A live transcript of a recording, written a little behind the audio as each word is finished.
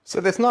So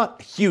there's not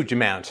a huge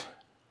amount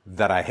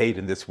that I hate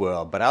in this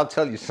world, but I'll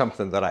tell you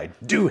something that I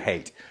do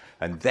hate,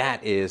 and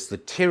that is the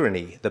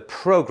tyranny, the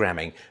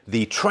programming,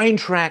 the train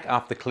track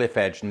off the cliff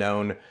edge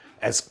known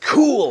as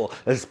cool,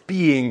 as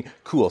being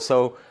cool.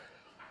 So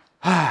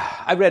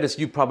I read, as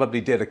you probably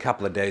did a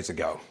couple of days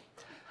ago,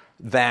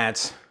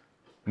 that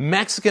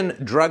Mexican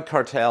drug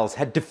cartels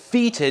had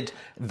defeated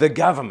the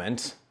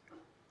government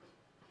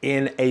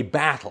in a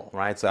battle,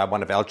 right? So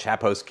one of El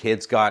Chapo's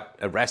kids got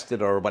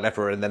arrested or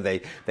whatever, and then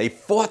they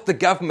fought the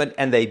government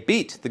and they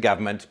beat the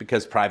government,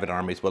 because private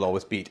armies will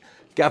always beat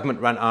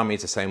government-run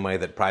armies the same way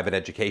that private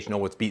education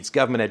always beats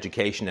government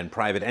education, and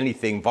private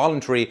anything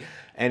voluntary,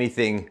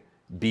 anything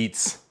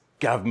beats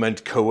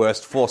government,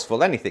 coerced,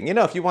 forceful, anything. You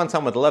know, if you want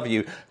someone to love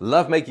you,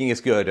 lovemaking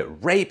is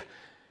good. Rape,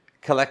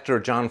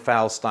 collector John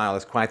Fowles style,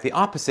 is quite the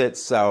opposite.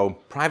 So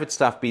private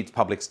stuff beats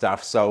public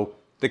stuff. So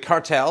the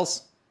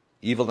cartels,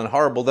 evil and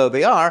horrible though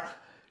they are,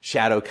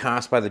 shadow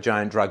cast by the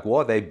giant drug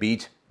war, they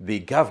beat the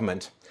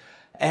government.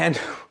 And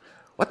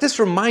what this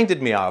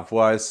reminded me of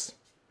was,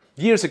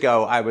 years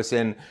ago I was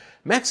in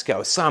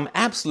Mexico, some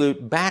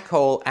absolute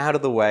backhole, out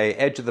of the way,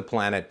 edge of the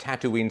planet,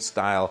 Tatooine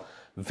style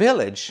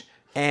village,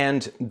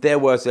 and there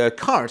was a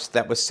cart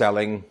that was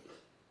selling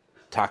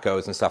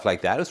tacos and stuff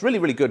like that. It was really,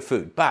 really good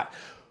food. But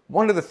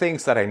one of the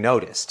things that I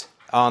noticed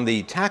on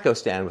the taco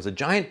stand was a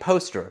giant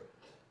poster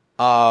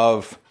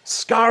of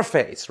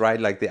Scarface, right?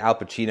 Like the Al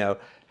Pacino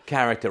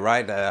character,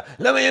 right?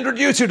 Let me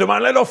introduce you to my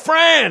little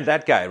friend,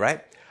 that guy,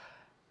 right?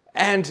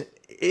 And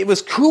it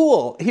was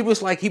cool. He was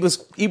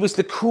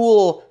the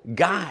cool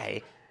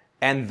guy.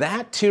 And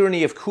that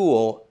tyranny of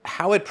cool,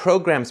 how it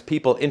programs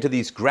people into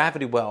these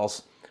gravity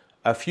wells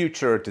of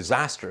future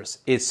disasters,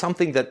 is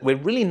something that we're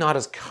really not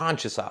as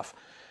conscious of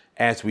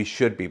as we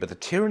should be. But the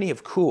tyranny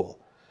of cool,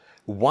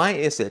 why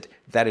is it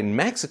that in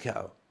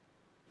Mexico,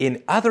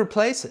 in other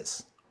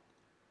places,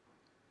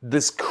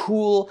 this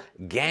cool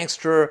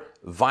gangster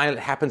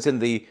violence happens in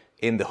the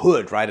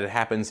hood, right? It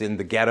happens in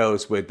the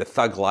ghettos with the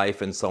thug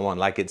life and so on.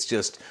 Like, it's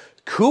just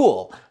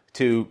cool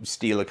to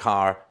steal a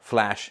car,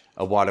 flash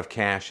a wad of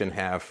cash, and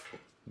have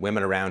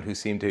women around who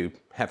seem to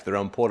have their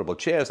own portable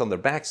chairs on their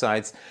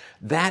backsides.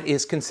 That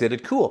is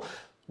considered cool.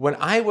 When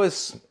I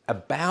was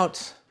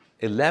about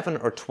 11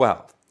 or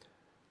 12,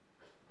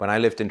 when I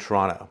lived in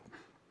Toronto,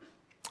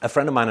 a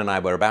friend of mine and I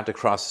were about to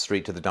cross the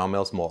street to the Don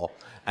Mills Mall,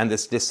 and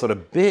this sort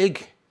of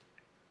big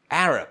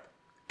Arab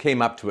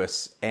came up to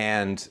us,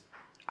 and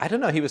I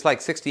don't know, he was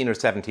like 16 or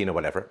 17 or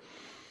whatever,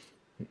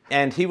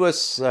 and he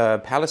was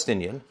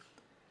Palestinian,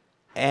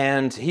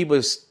 and he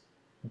was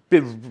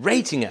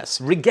berating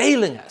us,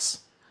 regaling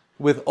us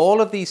with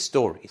all of these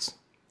stories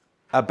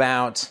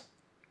about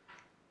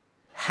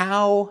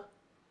how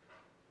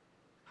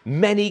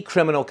many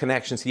criminal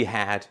connections he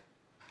had,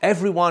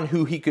 everyone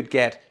who he could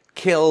get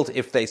killed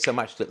if they so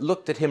much that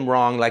looked at him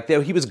wrong. Like,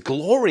 he was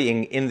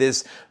glorying in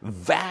this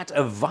vat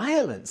of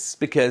violence,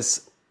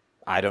 because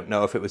I don't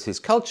know if it was his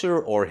culture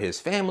or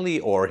his family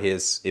or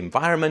his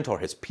environment or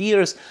his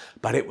peers,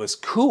 but it was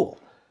cool.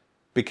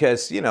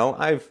 Because, you know,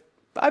 I've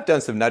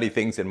done some nutty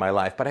things in my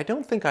life, but I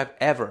don't think I've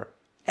ever,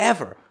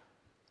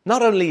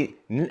 not only,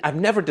 I've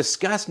never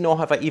discussed, nor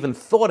have I even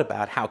thought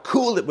about how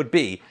cool it would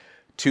be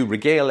to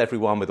regale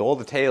everyone with all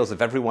the tales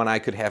of everyone I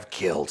could have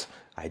killed.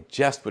 I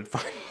just would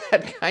find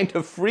that kind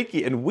of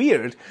freaky and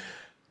weird.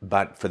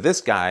 But for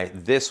this guy,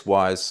 this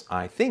was,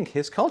 I think,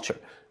 his culture,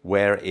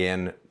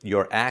 wherein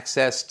your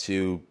access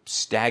to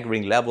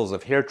staggering levels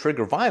of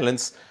hair-trigger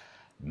violence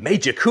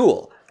made you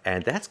cool.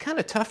 And that's kind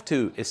of tough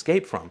to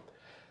escape from.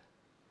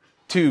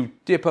 To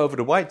dip over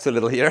to whites a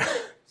little here,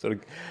 sort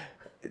of,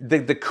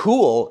 the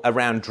cool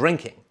around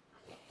drinking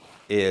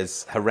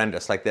is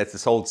horrendous. Like, there's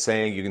this old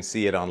saying, you can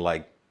see it on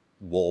like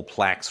wall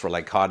plaques for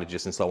like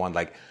cottages and so on,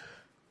 like,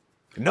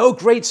 no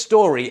great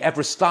story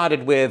ever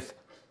started with,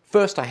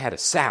 first I had a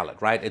salad,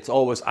 right? It's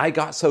always, I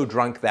got so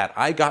drunk that,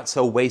 I got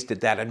so wasted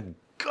that, and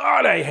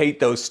God, I hate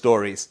those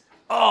stories.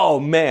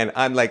 Oh man,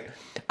 I'm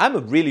a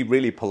really,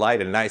 really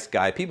polite and nice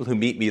guy. People who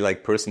meet me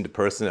like person to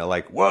person are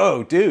like,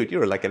 whoa, dude,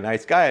 you're like a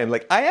nice guy. I'm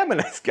like, I am a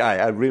nice guy.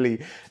 I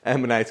really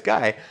am a nice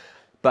guy.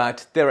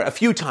 But there are a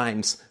few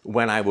times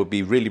when I will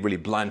be really, really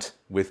blunt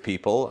with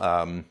people.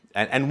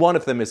 And one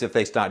of them is if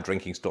they start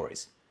drinking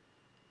stories.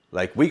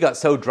 Like, we got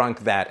so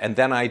drunk that, and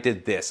then I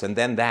did this, and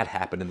then that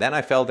happened, and then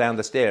I fell down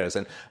the stairs.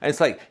 And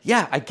it's like,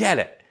 yeah, I get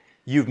it.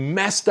 You've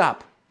messed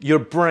up your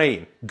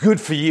brain.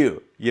 Good for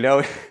you. You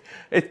know,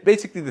 it's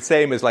basically the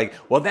same as like,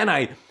 well, then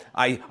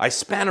I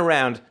spun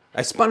around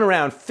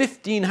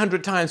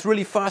 1,500 times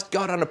really fast,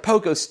 got on a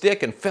pogo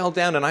stick, and fell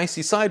down an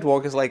icy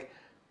sidewalk. It's like,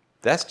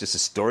 that's just a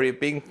story of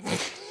being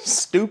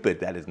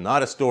stupid. That is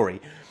not a story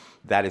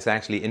that is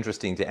actually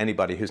interesting to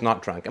anybody who's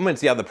not drunk. I mean,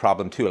 it's the other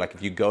problem too. Like,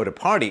 if you go to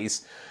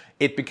parties,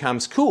 it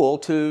becomes cool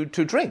to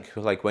drink,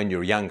 like when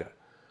you're younger.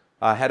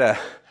 I had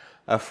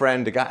a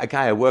friend, a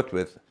guy I worked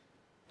with,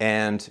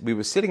 and we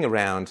were sitting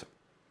around,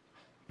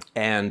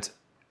 and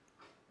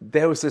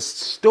there was this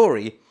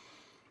story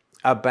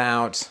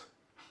about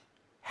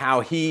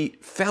how he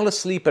fell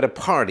asleep at a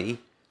party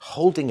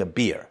holding a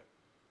beer.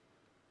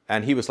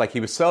 And he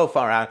was so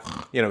far out,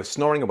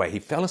 snoring away. He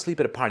fell asleep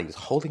at a party. He was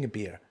holding a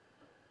beer.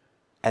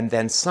 And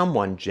then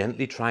someone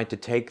gently tried to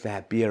take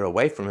that beer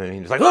away from him. And he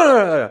was like,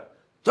 "Oh,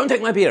 don't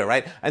take my beer,"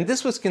 right? And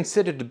this was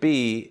considered to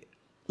be,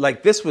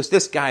 this was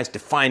this guy's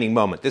defining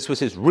moment. This was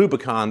his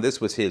Rubicon.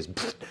 This was his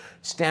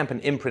stamp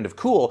and imprint of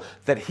cool,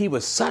 that he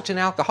was such an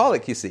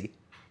alcoholic, you see,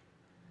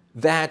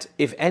 that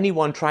if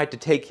anyone tried to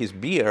take his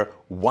beer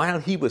while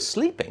he was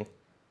sleeping,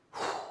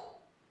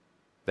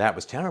 that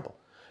was terrible.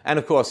 And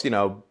of course,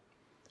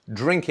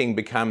 drinking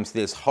becomes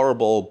this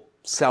horrible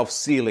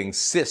self-sealing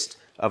cyst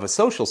of a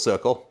social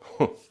circle.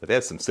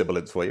 There's some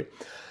sibilance for you.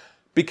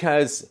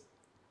 Because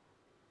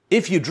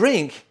if you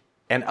drink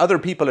and other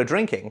people are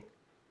drinking,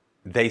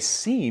 they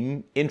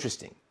seem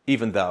interesting.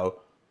 Even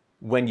though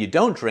when you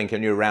don't drink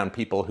and you're around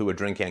people who are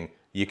drinking,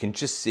 you can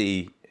just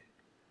see,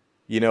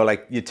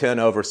 like you turn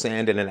over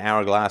sand in an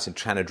hourglass and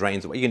trying to drain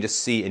it away. You can just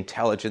see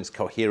intelligence,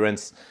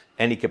 coherence,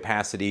 any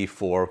capacity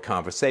for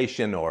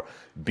conversation or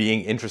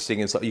being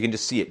interesting. And so you can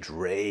just see it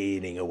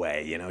draining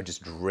away,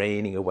 just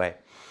draining away.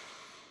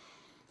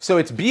 So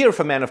it's beer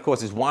for men, of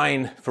course, is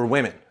wine for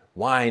women.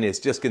 Wine is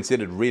just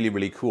considered really,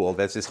 really cool.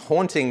 There's this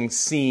haunting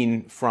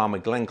scene from a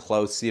Glenn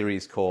Close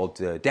series called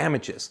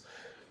Damages.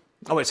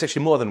 Oh, it's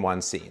actually more than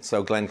one scene.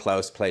 So Glenn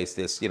Close plays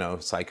this,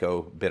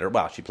 psycho bitter.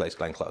 Well, she plays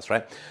Glenn Close,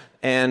 right?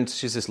 And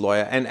she's this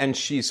lawyer, and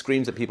she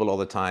screams at people all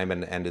the time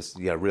and is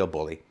a real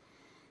bully.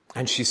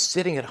 And she's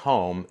sitting at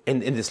home in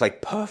this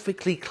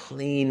perfectly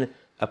clean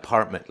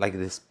apartment,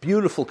 this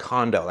beautiful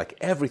condo,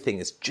 everything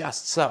is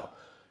just so.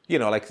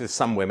 There's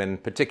some women,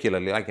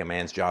 particularly a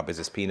man's job is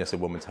his penis, a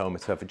woman's home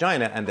is her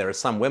vagina, and there are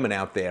some women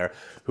out there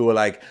who are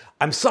like,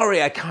 "I'm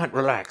sorry I can't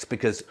relax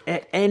because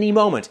at any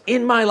moment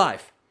in my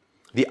life,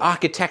 the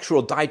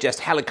Architectural Digest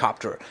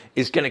helicopter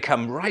is going to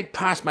come right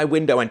past my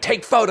window and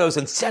take photos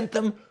and send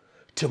them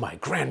to my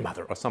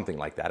grandmother," or something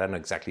like that. I don't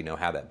exactly know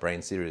how that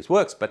brain series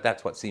works, but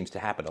that's what seems to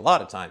happen a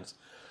lot of times.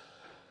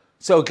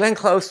 So Glenn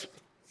Close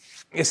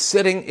is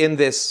sitting in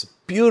this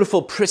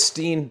beautiful,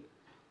 pristine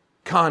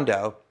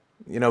condo,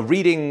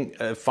 reading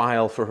a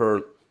file for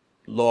her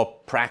law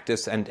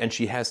practice, and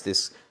she has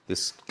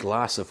this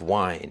glass of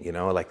wine,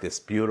 this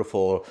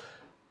beautiful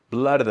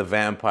blood of the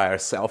vampire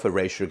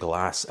self-erasure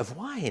glass of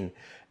wine.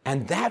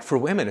 And that for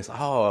women is,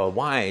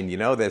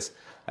 wine, I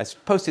was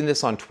posting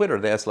this on Twitter,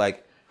 there's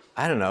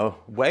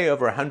way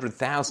over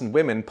 100,000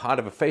 women part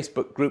of a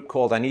Facebook group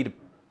called "I Need a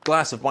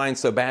Glass of Wine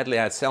So Badly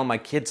I'd Sell My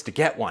Kids to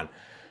Get One."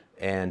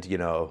 And,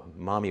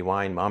 mommy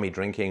wine, mommy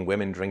drinking,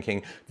 women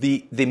drinking.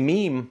 The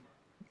meme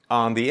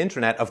on the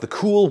internet of the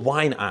cool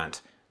wine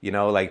aunt,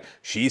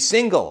 she's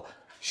single,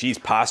 she's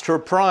past her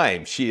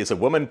prime, she is a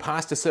woman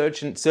past a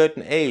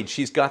certain age,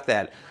 she's got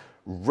that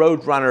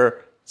Roadrunner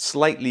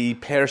slightly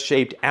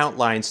pear-shaped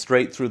outline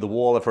straight through the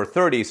wall of her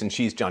 30s, and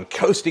she's gone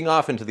coasting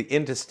off into the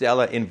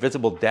interstellar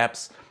invisible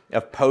depths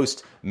of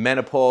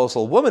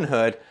post-menopausal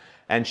womanhood,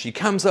 and she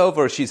comes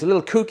over, she's a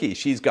little kooky,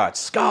 she's got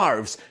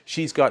scarves,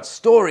 she's got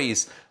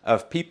stories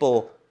of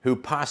people who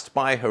passed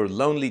by her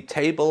lonely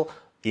table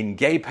in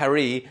gay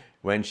Paris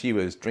when she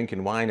was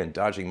drinking wine and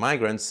dodging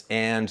migrants,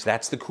 and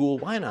that's the cool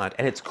wine aunt.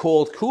 And it's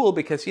called cool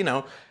because,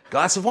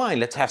 glass of wine,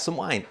 let's have some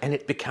wine. And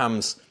it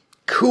becomes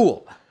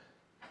cool.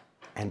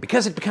 And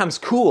because it becomes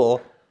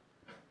cool,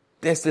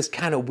 there's this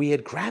kind of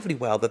weird gravity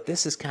well that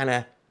this is kind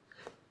of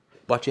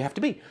what you have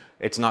to be.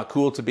 It's not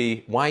cool to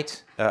be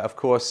white, of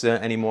course,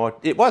 anymore.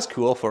 It was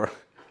cool for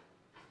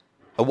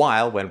a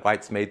while when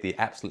whites made the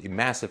absolutely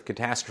massive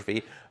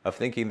catastrophe of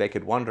thinking they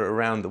could wander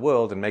around the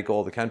world and make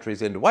all the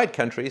countries into white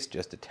countries.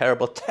 Just a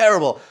terrible,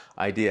 terrible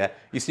idea.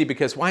 You see,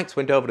 because whites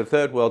went over to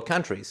third world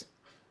countries,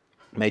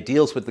 made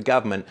deals with the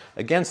government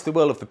against the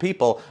will of the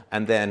people,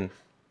 and then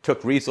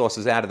took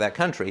resources out of that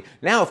country.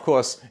 Now, of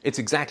course, it's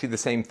exactly the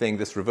same thing,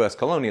 this reverse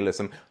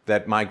colonialism,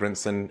 that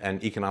migrants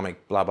and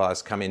economic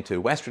blah-blahs come into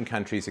Western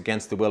countries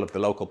against the will of the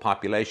local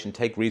population,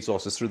 take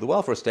resources through the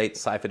welfare state,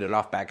 siphon it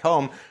off back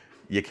home.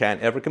 You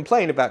can't ever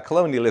complain about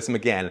colonialism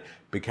again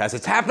because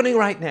it's happening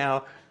right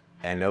now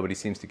and nobody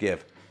seems to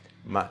give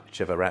much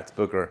of a rat's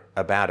booger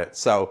about it.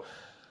 So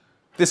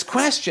this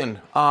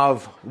question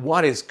of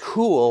what is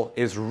cool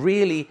is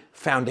really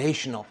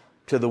foundational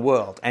to the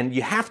world. And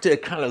you have to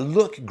kind of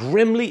look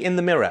grimly in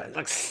the mirror,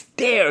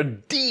 stare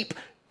deep,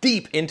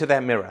 deep into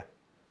that mirror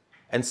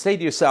and say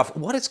to yourself,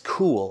 what is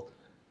cool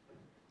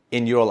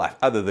in your life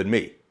other than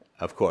me?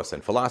 Of course,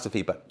 and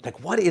philosophy, but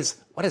what is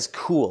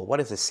cool? What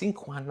is the sine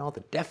qua non, the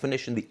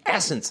definition, the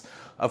essence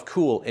of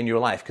cool in your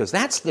life? Because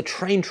that's the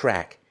train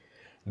track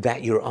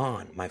that you're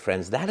on, my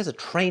friends. That is a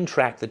train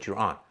track that you're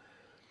on.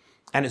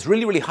 And it's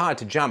really, really hard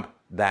to jump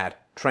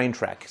that train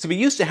track. So we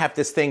used to have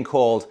this thing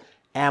called,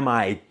 am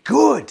I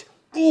good?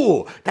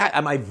 Ooh,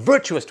 am I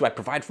virtuous? Do I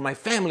provide for my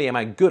family? Am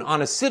I a good,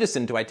 honest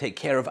citizen? Do I take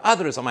care of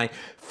others? Am I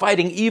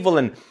fighting evil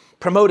and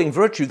promoting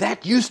virtue?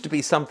 That used to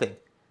be something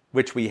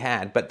which we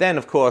had. But then,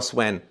 of course,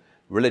 when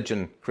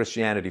religion,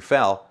 Christianity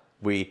fell,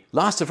 we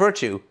lost the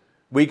virtue,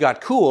 we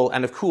got cool,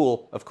 and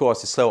cool, of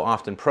course, is so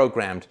often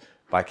programmed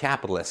by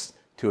capitalists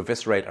to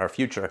eviscerate our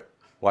future.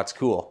 What's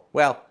cool?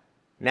 Well,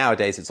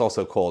 nowadays it's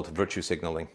also called virtue signaling.